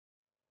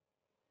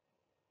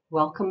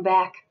Welcome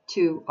back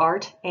to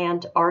Art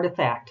and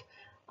Artifact.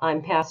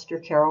 I'm Pastor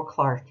Carol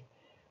Clark.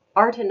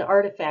 Art and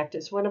Artifact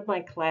is one of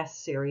my class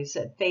series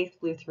at Faith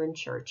Lutheran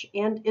Church,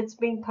 and it's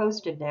being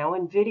posted now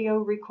in video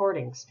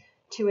recordings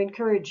to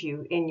encourage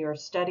you in your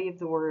study of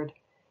the Word.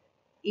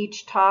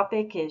 Each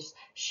topic is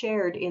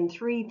shared in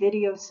 3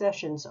 video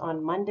sessions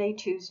on Monday,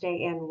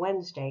 Tuesday, and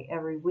Wednesday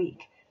every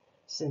week.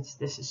 Since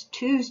this is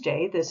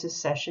Tuesday, this is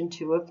session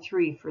 2 of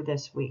 3 for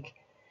this week.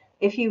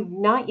 If you've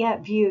not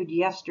yet viewed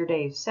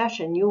yesterday's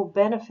session, you'll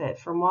benefit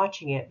from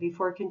watching it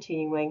before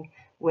continuing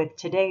with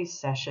today's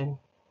session.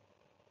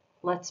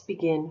 Let's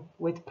begin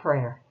with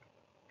prayer.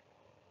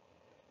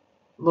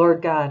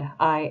 Lord God,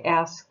 I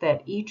ask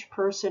that each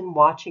person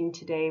watching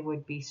today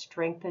would be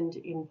strengthened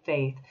in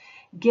faith.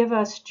 Give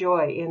us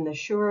joy in the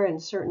sure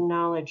and certain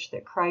knowledge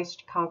that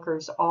Christ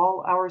conquers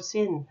all our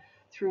sin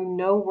through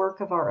no work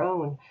of our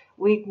own.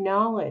 We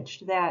acknowledge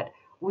that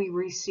we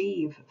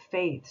receive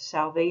faith,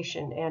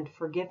 salvation, and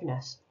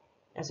forgiveness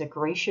as a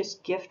gracious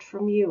gift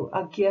from you,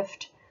 a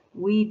gift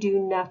we do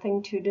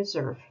nothing to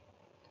deserve.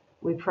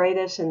 We pray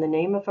this in the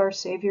name of our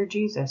Savior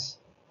Jesus.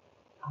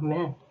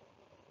 Amen.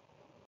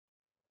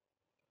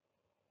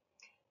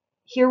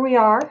 Here we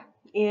are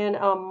in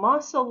a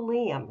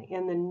mausoleum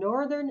in the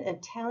northern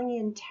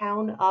Italian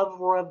town of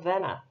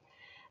Ravenna.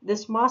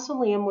 This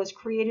mausoleum was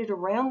created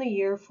around the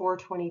year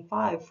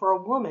 425 for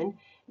a woman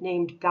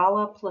named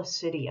Galla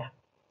Placidia.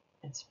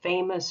 It's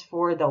famous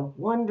for the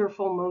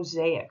wonderful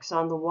mosaics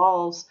on the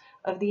walls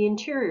of the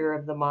interior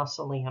of the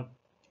mausoleum.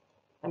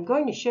 I'm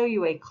going to show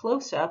you a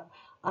close-up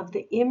of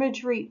the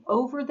imagery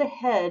over the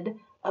head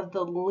of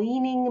the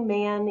leaning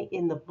man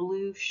in the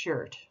blue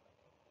shirt.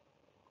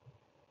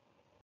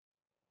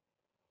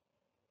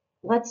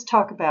 Let's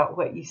talk about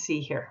what you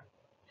see here.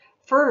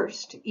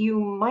 First,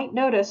 you might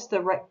notice the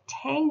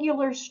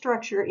rectangular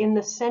structure in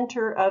the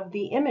center of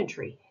the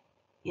imagery.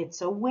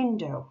 It's a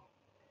window.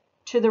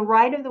 To the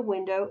right of the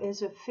window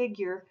is a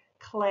figure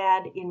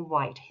clad in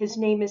white. His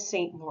name is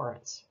Saint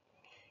Lawrence.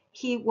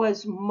 He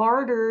was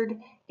martyred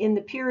in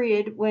the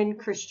period when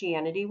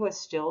Christianity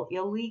was still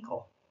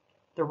illegal.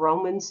 The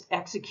Romans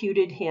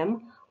executed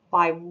him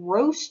by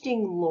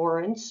roasting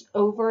Lawrence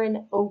over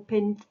an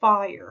open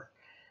fire.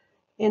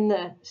 In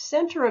the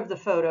center of the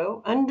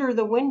photo, under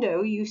the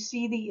window, you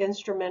see the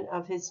instrument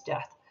of his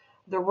death.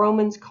 The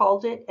Romans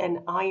called it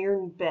an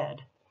iron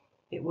bed.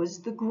 It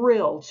was the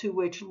grill to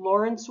which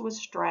Lawrence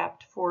was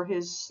strapped for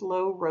his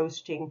slow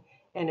roasting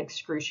and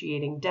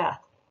excruciating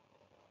death.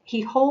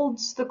 He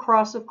holds the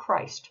cross of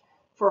Christ,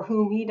 for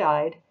whom he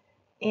died,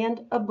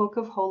 and a book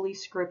of Holy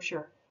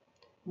Scripture.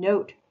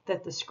 Note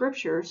that the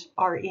scriptures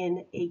are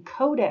in a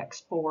codex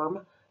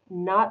form,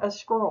 not a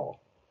scroll.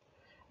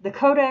 The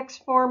codex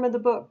form of the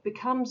book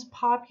becomes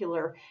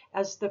popular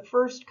as the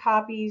first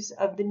copies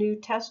of the New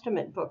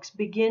Testament books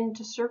begin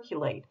to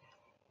circulate.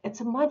 It's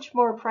a much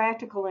more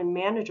practical and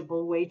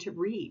manageable way to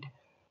read.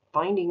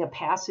 Finding a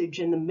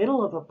passage in the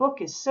middle of a book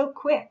is so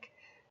quick.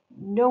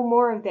 No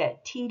more of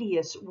that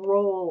tedious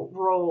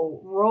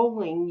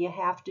rolling you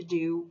have to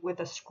do with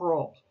a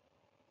scroll.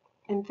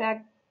 In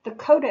fact, the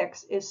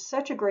codex is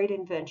such a great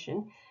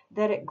invention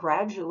that it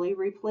gradually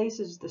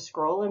replaces the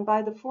scroll, and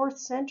by the 4th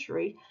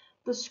century,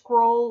 the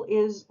scroll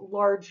is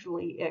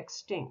largely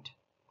extinct.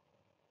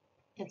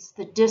 It's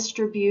the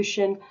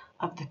distribution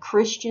of the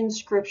Christian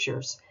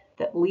scriptures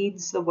that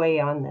leads the way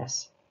on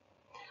this.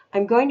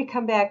 I'm going to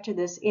come back to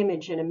this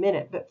image in a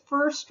minute, but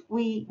first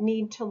we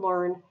need to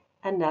learn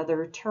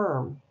another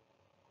term.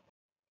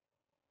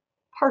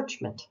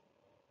 Parchment.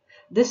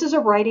 This is a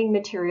writing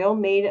material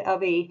made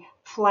of a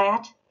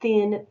flat,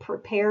 thin,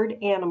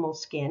 prepared animal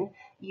skin,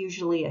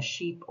 usually a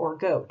sheep or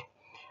goat.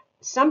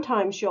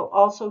 Sometimes you'll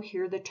also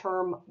hear the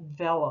term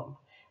vellum.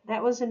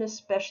 That was an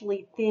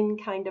especially thin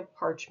kind of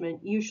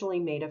parchment, usually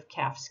made of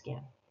calf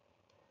skin.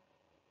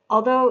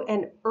 Although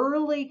an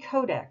early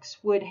codex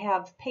would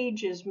have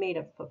pages made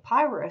of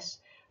papyrus,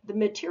 the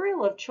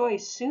material of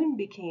choice soon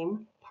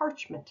became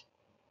parchment.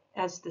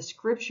 As the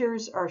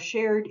scriptures are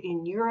shared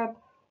in Europe,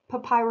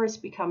 papyrus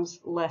becomes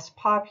less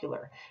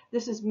popular.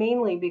 This is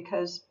mainly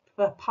because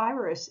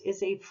papyrus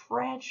is a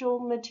fragile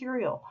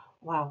material,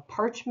 while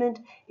parchment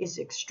is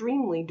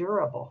extremely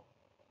durable.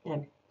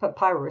 And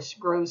papyrus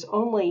grows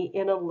only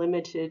in a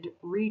limited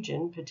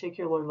region,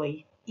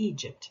 particularly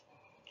Egypt.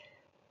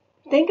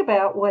 Think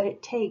about what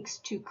it takes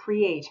to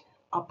create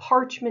a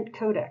parchment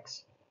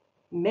codex.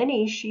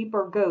 Many sheep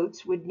or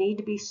goats would need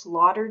to be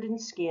slaughtered and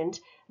skinned,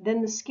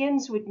 then the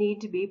skins would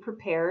need to be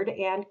prepared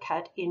and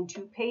cut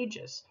into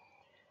pages.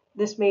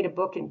 This made a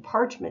book in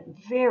parchment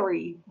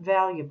very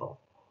valuable.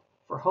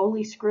 For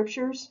Holy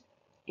Scriptures,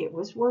 it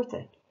was worth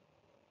it.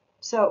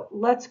 So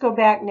let's go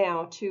back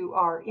now to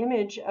our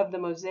image of the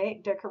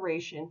mosaic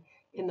decoration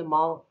in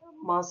the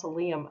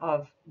mausoleum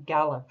of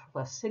Galla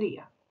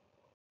Placidia.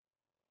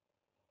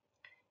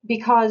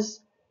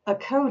 Because a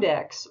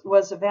codex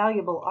was a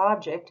valuable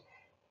object,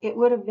 it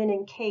would have been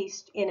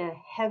encased in a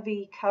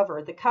heavy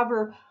cover. The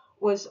cover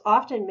was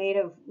often made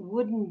of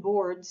wooden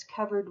boards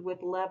covered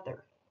with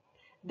leather.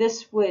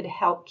 This would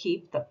help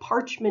keep the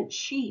parchment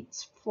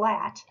sheets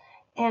flat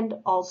and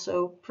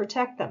also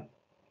protect them.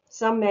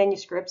 Some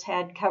manuscripts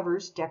had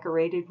covers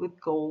decorated with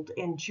gold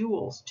and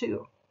jewels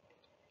too.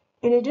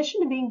 In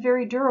addition to being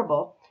very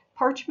durable,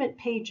 parchment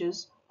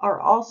pages are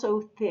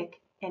also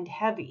thick and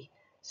heavy,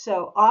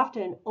 so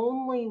often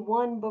only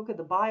one book of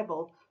the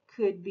Bible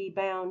could be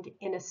bound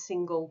in a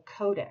single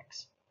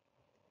codex.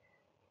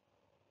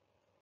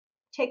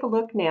 Take a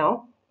look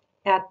now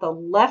at the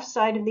left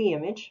side of the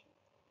image.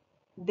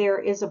 There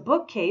is a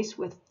bookcase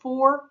with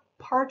 4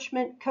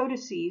 parchment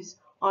codices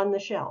on the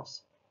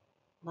shelves.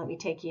 Let me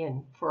take you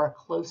in for a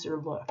closer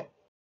look.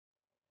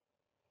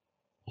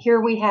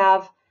 Here we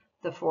have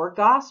the 4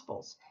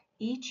 Gospels,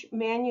 each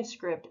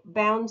manuscript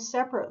bound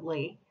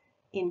separately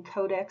in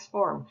codex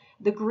form.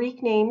 The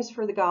Greek names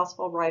for the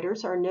Gospel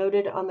writers are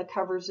noted on the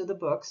covers of the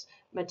books: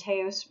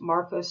 Matthäus,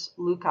 Marcus,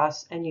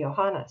 Lucas, and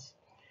Johannes.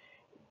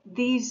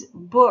 These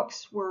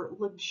books were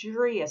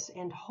luxurious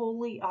and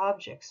holy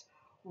objects,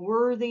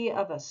 worthy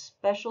of a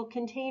special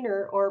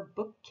container or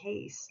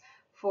bookcase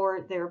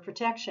for their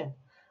protection.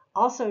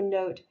 Also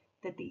note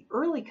that the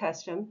early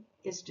custom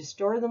is to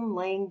store them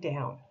laying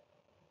down.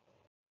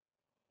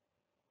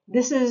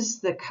 This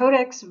is the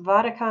Codex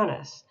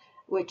Vaticanus,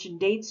 which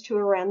dates to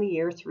around the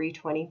year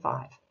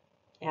 325.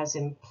 As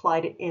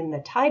implied in the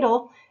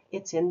title,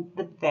 it's in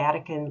the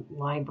Vatican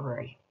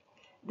Library.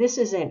 This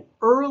is an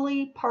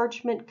early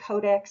parchment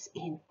codex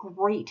in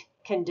great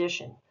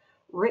condition.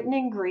 Written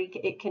in Greek,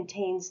 it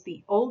contains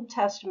the Old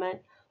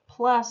Testament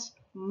plus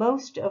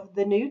most of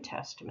the New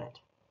Testament.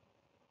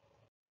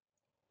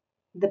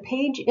 The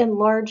page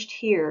enlarged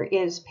here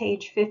is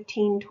page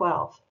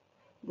 1512.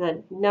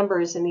 The number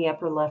is in the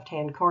upper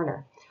left-hand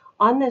corner.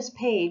 On this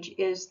page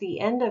is the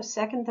end of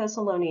 2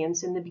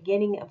 Thessalonians and the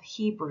beginning of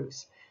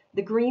Hebrews.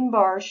 The green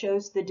bar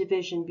shows the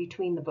division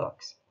between the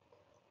books.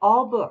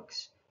 All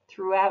books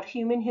throughout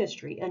human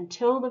history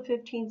until the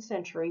 15th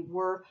century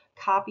were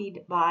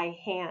copied by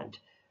hand.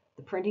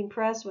 The printing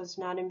press was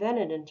not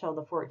invented until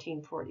the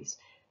 1440s.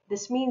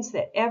 This means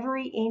that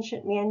every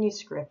ancient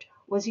manuscript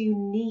was a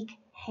unique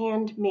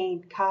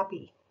handmade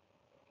copy.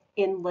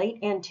 In late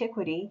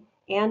antiquity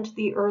and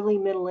the early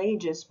Middle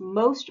Ages,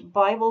 most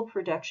Bible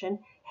production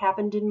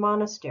happened in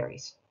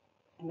monasteries.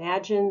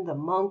 Imagine the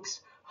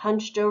monks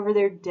hunched over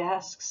their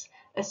desks,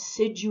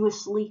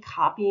 assiduously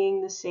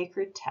copying the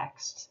sacred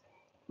texts.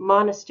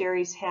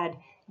 Monasteries had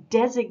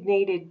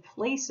designated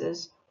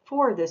places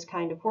for this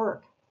kind of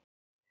work.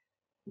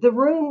 The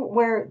room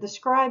where the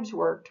scribes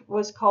worked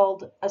was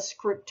called a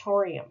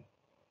scriptorium.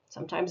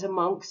 Sometimes a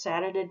monk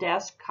sat at a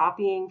desk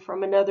copying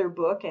from another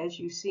book, as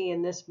you see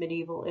in this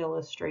medieval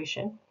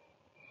illustration.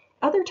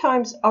 Other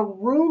times, a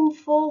room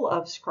full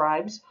of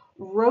scribes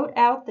wrote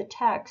out the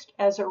text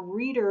as a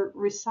reader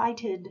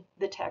recited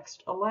the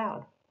text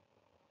aloud.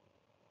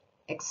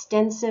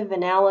 Extensive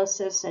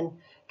analysis and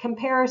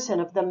comparison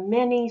of the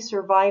many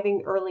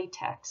surviving early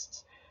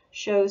texts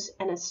shows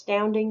an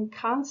astounding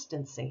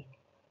constancy.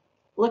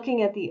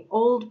 Looking at the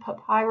old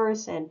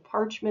papyrus and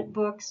parchment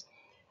books,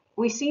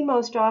 we see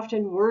most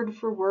often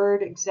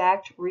word-for-word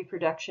exact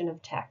reproduction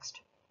of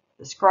text.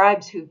 The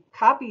scribes who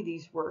copy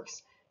these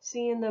works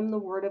see in them the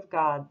Word of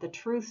God, the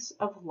truths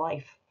of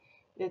life.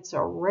 It's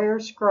a rare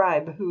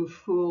scribe who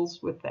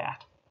fools with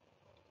that.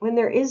 When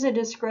there is a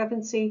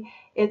discrepancy,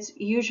 it's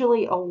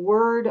usually a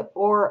word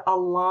or a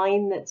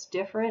line that's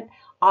different.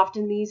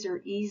 Often these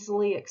are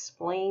easily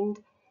explained.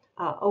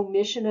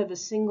 Omission of a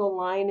single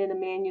line in a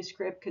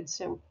manuscript could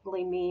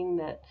simply mean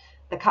that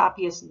the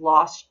copyist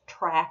lost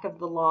track of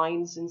the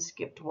lines and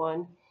skipped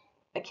one.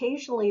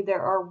 Occasionally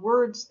there are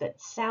words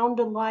that sound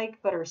alike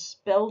but are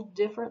spelled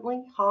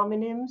differently,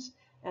 homonyms,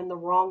 and the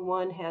wrong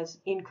one has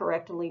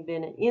incorrectly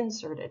been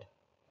inserted.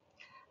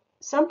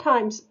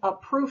 Sometimes a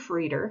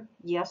proofreader,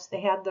 yes,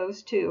 they had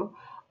those too,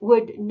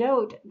 would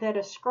note that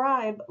a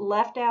scribe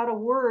left out a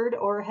word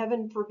or,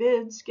 heaven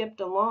forbid,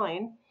 skipped a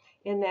line.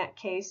 In that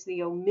case,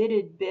 the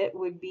omitted bit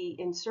would be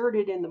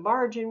inserted in the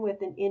margin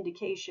with an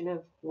indication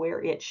of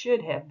where it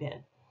should have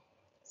been.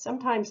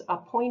 Sometimes a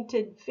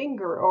pointed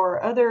finger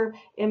or other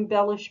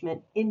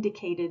embellishment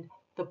indicated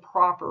the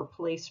proper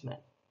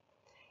placement.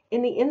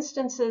 In the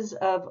instances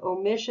of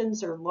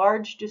omissions or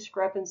large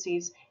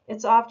discrepancies,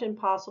 it's often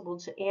possible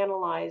to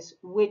analyze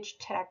which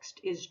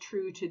text is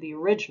true to the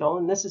original,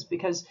 and this is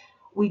because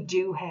we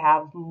do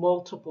have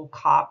multiple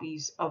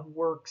copies of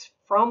works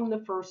from the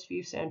first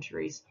few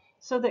centuries,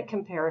 so that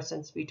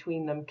comparisons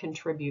between them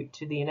contribute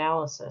to the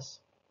analysis.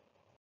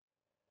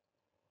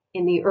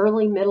 In the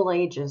early Middle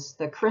Ages,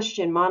 the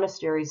Christian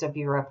monasteries of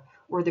Europe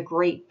were the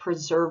great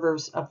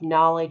preservers of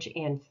knowledge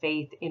and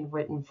faith in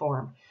written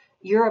form.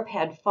 Europe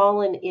had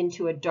fallen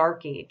into a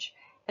dark age,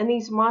 and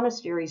these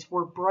monasteries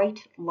were bright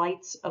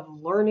lights of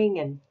learning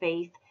and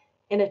faith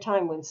in a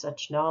time when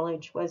such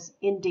knowledge was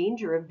in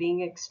danger of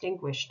being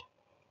extinguished.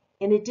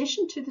 In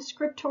addition to the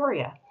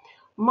scriptoria,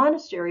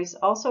 monasteries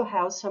also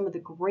house some of the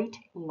great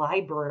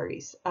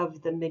libraries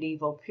of the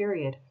medieval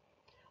period.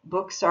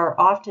 Books are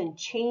often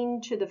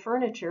chained to the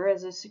furniture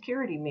as a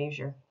security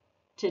measure.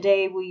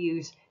 Today we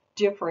use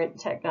different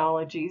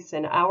technologies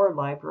in our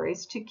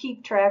libraries to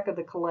keep track of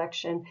the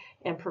collection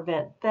and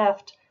prevent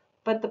theft,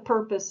 but the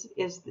purpose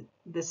is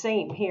the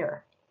same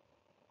here.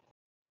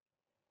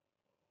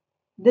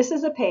 This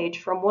is a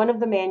page from one of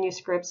the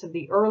manuscripts of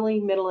the early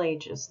Middle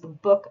Ages, the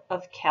Book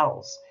of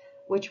Kells,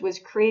 which was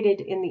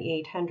created in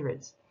the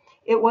 800s.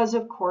 It was,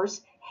 of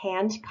course,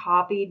 hand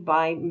copied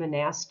by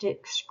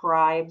monastic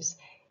scribes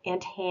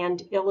and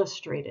hand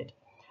illustrated.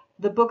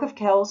 The Book of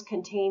Kells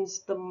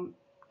contains the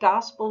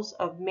Gospels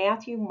of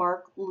Matthew,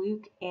 Mark,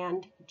 Luke,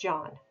 and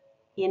John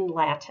in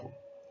Latin.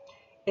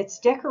 It's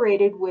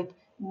decorated with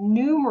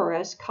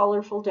numerous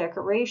colorful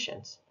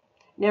decorations.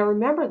 Now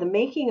remember, the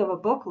making of a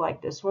book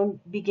like this one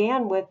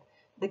began with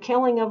the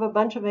killing of a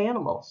bunch of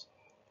animals.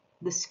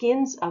 The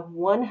skins of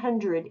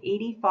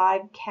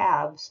 185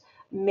 calves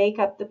make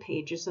up the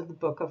pages of the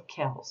Book of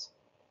Kells.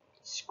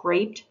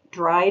 Scraped,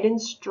 dried,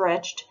 and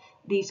stretched,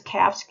 these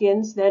calf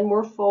skins then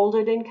were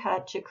folded and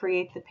cut to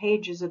create the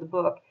pages of the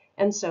book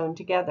and sewn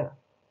together.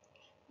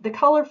 The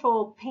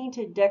colorful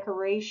painted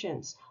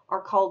decorations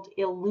are called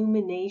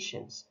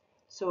illuminations.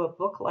 So a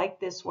book like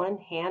this one,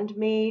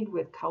 handmade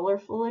with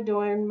colorful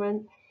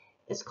adornment,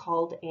 is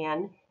called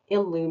an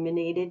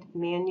illuminated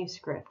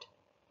manuscript.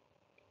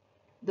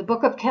 The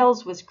Book of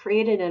Kells was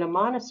created in a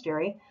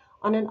monastery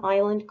on an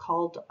island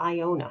called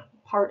Iona,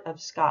 part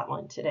of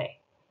Scotland today.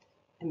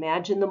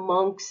 Imagine the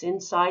monks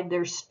inside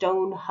their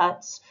stone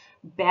huts,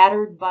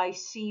 battered by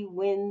sea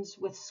winds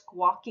with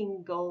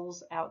squawking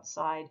gulls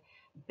outside,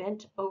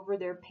 bent over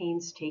their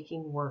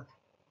painstaking work.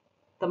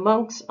 The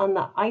monks on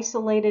the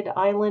isolated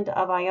island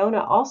of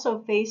Iona also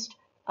faced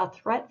a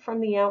threat from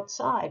the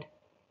outside.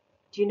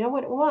 Do you know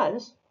what it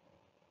was?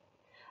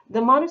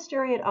 The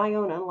monastery at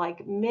Iona,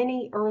 like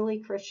many early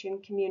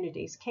Christian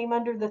communities, came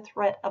under the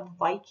threat of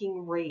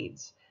Viking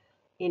raids.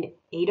 In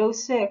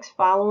 806,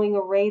 following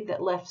a raid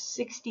that left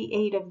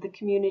 68 of the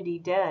community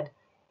dead,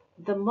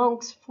 the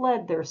monks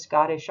fled their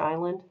Scottish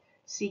island,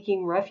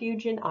 seeking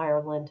refuge in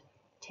Ireland,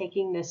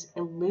 taking this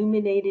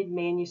illuminated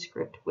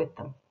manuscript with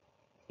them.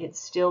 It's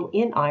still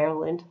in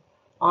Ireland,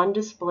 on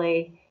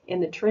display in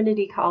the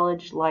Trinity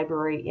College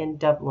Library in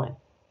Dublin.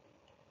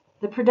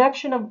 The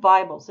production of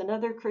Bibles and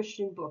other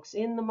Christian books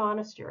in the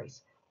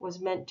monasteries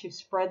was meant to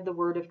spread the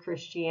word of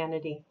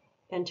Christianity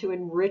and to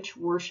enrich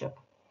worship.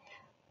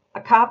 A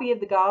copy of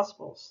the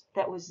Gospels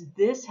that was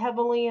this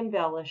heavily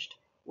embellished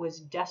was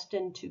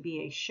destined to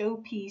be a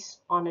showpiece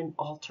on an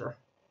altar.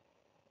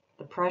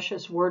 The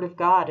precious Word of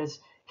God is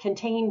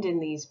contained in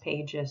these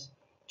pages.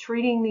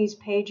 Treating these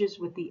pages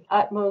with the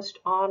utmost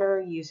honor,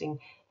 using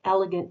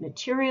elegant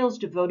materials,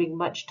 devoting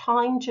much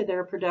time to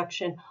their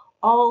production,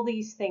 all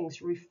these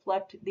things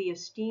reflect the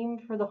esteem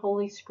for the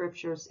Holy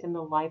Scriptures in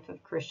the life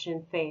of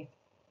Christian faith.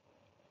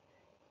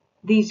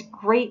 These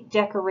great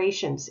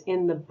decorations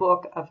in the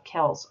Book of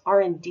Kells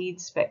are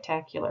indeed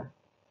spectacular.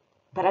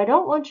 But I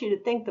don't want you to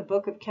think the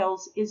Book of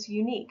Kells is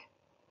unique.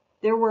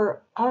 There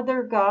were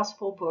other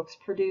gospel books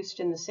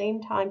produced in the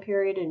same time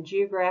period and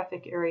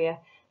geographic area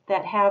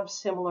that have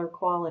similar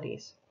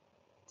qualities.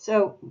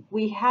 So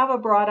we have a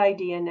broad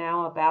idea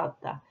now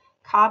about the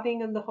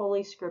copying of the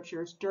Holy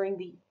Scriptures during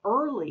the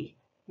early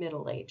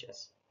Middle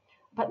Ages.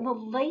 But in the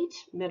late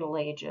Middle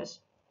Ages,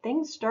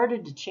 things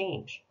started to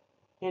change.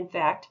 In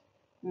fact,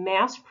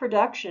 mass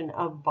production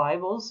of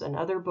Bibles and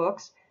other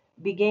books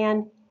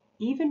began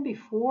even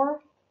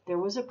before there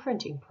was a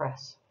printing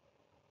press.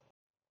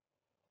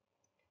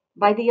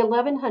 By the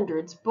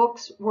 1100s,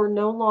 books were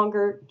no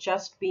longer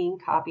just being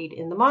copied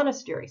in the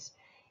monasteries.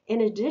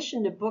 In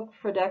addition to book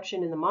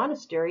production in the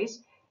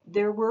monasteries,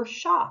 there were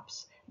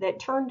shops that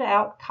turned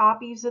out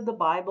copies of the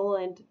Bible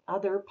and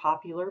other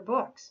popular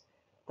books.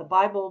 The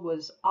Bible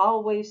was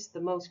always the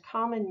most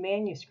common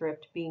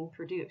manuscript being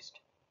produced.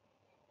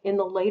 In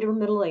the later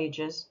Middle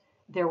Ages,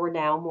 there were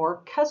now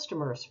more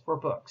customers for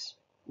books.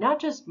 Not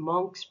just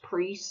monks,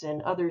 priests,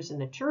 and others in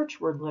the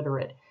church were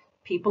literate.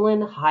 People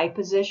in high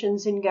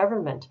positions in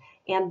government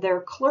and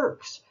their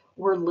clerks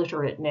were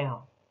literate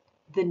now.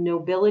 The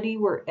nobility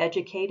were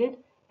educated,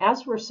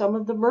 as were some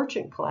of the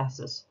merchant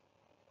classes.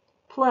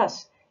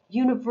 Plus,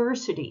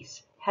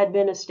 universities had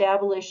been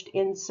established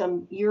in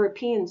some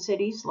European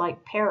cities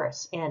like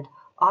Paris and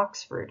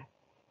Oxford.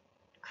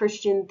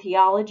 Christian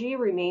theology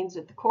remains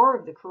at the core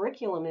of the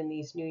curriculum in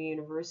these new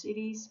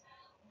universities,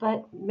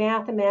 but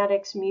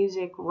mathematics,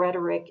 music,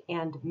 rhetoric,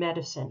 and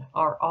medicine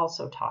are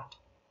also taught.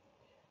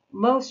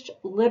 Most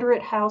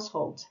literate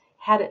households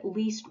had at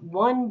least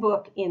one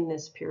book in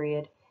this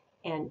period,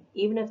 and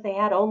even if they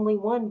had only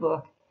one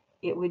book,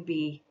 it would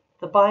be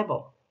the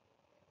Bible.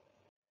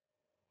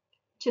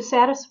 To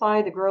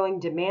satisfy the growing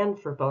demand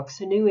for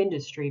books, a new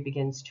industry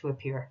begins to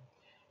appear.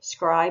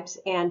 Scribes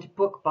and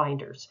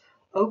bookbinders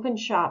open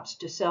shops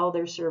to sell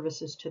their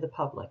services to the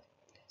public.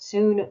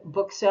 Soon,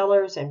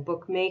 booksellers and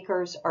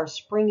bookmakers are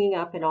springing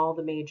up in all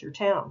the major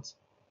towns.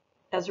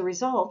 As a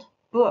result,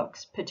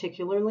 books,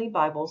 particularly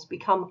Bibles,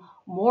 become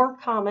more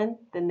common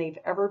than they've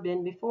ever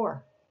been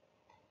before.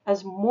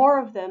 As more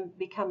of them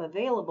become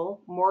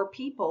available, more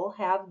people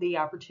have the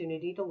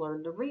opportunity to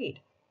learn to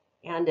read.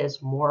 And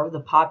as more of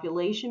the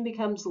population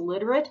becomes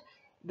literate,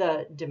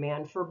 the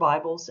demand for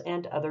Bibles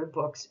and other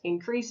books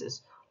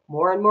increases.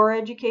 More and more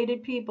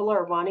educated people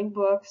are wanting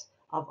books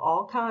of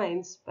all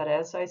kinds, but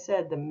as I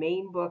said, the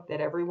main book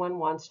that everyone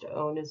wants to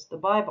own is the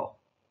Bible.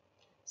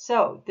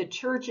 So the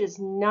church is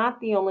not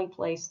the only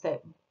place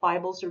that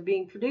Bibles are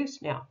being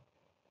produced now.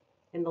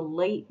 In the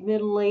late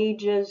Middle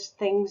Ages,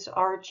 things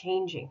are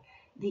changing.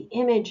 The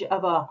image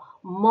of a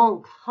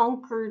monk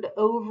hunkered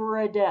over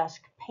a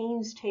desk,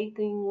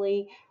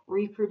 painstakingly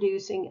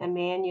reproducing a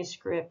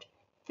manuscript,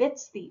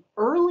 fits the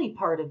early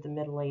part of the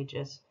Middle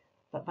Ages,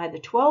 but by the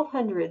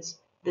 1200s,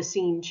 the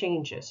scene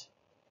changes.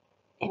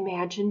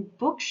 Imagine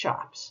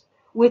bookshops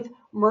with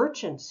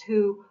merchants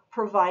who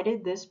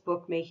provided this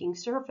bookmaking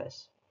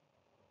service.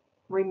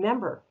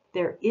 Remember,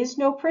 there is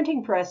no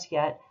printing press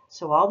yet,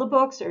 so all the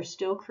books are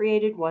still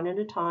created one at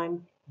a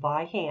time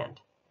by hand.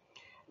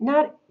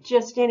 Not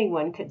just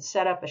anyone could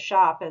set up a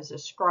shop as a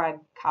scribe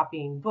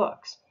copying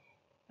books.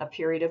 A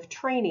period of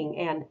training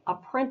and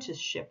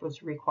apprenticeship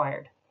was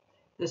required.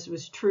 This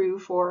was true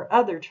for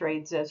other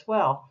trades as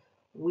well.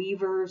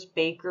 Weavers,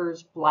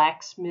 bakers,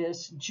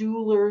 blacksmiths,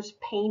 jewelers,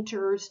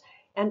 painters,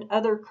 and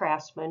other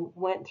craftsmen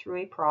went through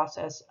a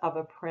process of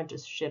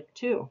apprenticeship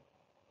too.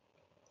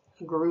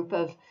 A group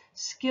of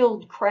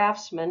skilled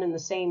craftsmen in the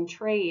same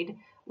trade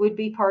would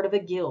be part of a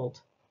guild.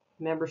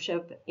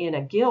 Membership in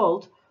a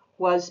guild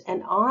was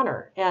an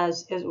honor,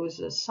 as it was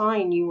a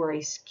sign you were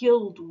a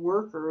skilled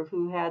worker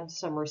who had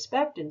some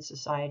respect in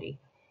society.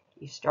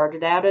 You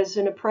started out as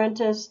an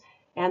apprentice,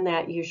 and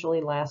that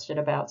usually lasted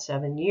about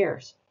 7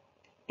 years.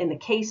 In the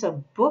case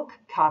of book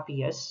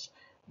copyists,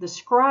 the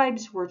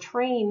scribes were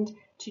trained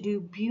to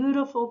do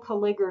beautiful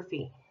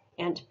calligraphy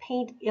and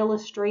paint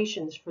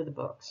illustrations for the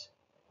books.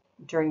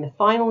 During the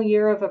final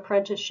year of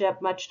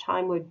apprenticeship, much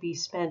time would be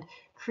spent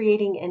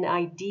creating an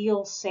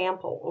ideal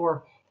sample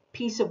or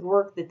piece of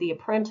work that the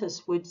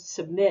apprentice would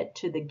submit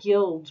to the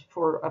guild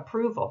for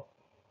approval.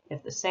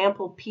 If the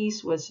sample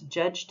piece was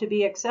judged to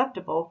be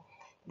acceptable,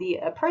 the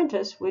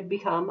apprentice would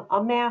become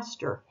a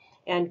master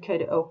and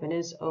could open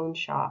his own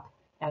shop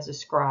as a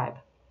scribe.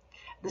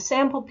 The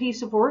sample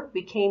piece of work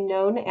became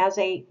known as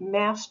a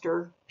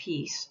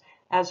masterpiece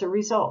as a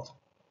result.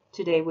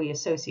 Today we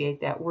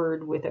associate that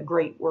word with a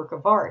great work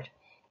of art,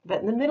 but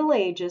in the Middle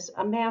Ages,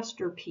 a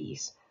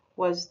masterpiece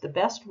was the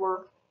best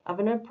work of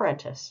an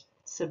apprentice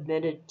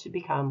submitted to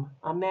become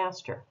a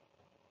master.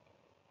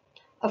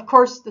 Of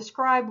course, the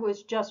scribe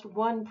was just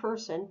one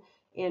person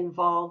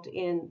involved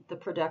in the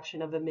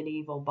production of a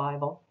medieval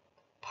Bible.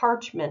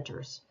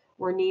 Parchmenters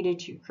were needed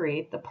to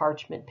create the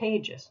parchment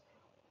pages.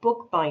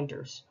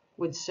 Bookbinders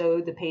would sew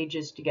the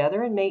pages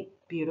together and make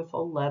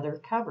beautiful leather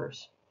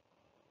covers.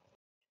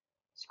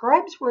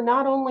 Scribes were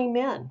not only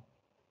men.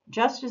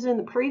 Just as in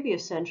the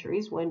previous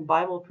centuries when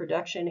Bible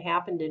production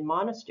happened in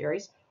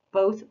monasteries,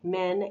 both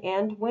men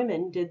and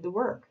women did the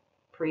work.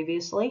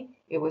 Previously,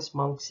 it was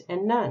monks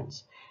and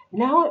nuns.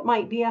 Now it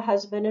might be a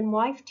husband and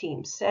wife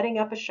team setting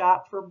up a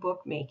shop for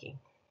bookmaking.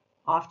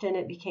 Often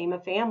it became a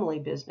family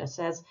business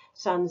as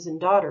sons and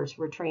daughters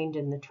were trained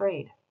in the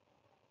trade.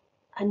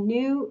 A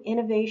new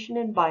innovation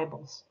in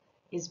Bibles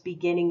is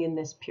beginning in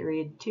this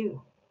period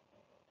too.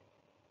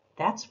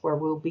 That's where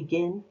we'll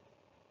begin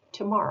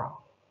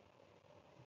tomorrow.